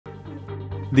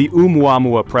The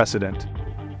ʻOumuamua precedent.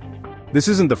 This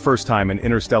isn't the first time an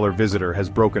interstellar visitor has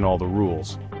broken all the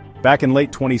rules. Back in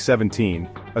late 2017,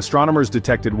 astronomers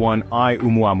detected one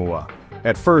ʻOumuamua.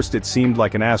 At first it seemed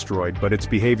like an asteroid, but its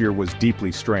behavior was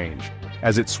deeply strange.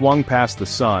 As it swung past the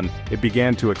sun, it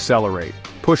began to accelerate,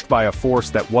 pushed by a force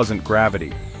that wasn't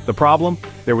gravity. The problem?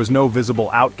 There was no visible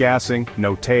outgassing,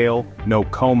 no tail, no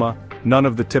coma, none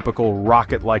of the typical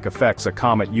rocket-like effects a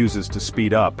comet uses to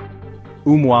speed up.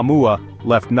 ʻOumuamua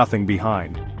left nothing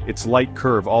behind. Its light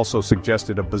curve also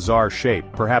suggested a bizarre shape,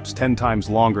 perhaps 10 times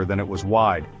longer than it was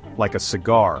wide, like a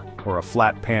cigar or a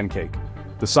flat pancake.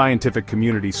 The scientific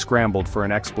community scrambled for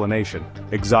an explanation: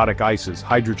 exotic ices,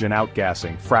 hydrogen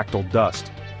outgassing, fractal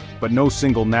dust. But no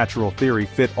single natural theory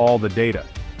fit all the data.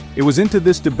 It was into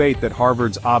this debate that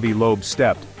Harvard's Avi Loeb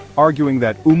stepped, arguing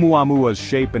that ʻOumuamua's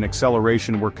shape and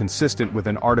acceleration were consistent with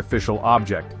an artificial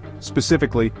object,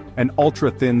 specifically, an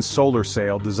ultra-thin solar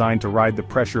sail designed to ride the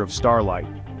pressure of starlight.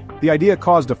 The idea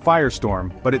caused a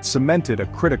firestorm, but it cemented a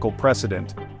critical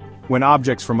precedent. When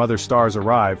objects from other stars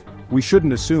arrive, we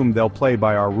shouldn't assume they'll play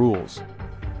by our rules.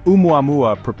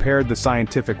 ʻOumuamua prepared the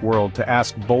scientific world to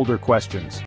ask bolder questions.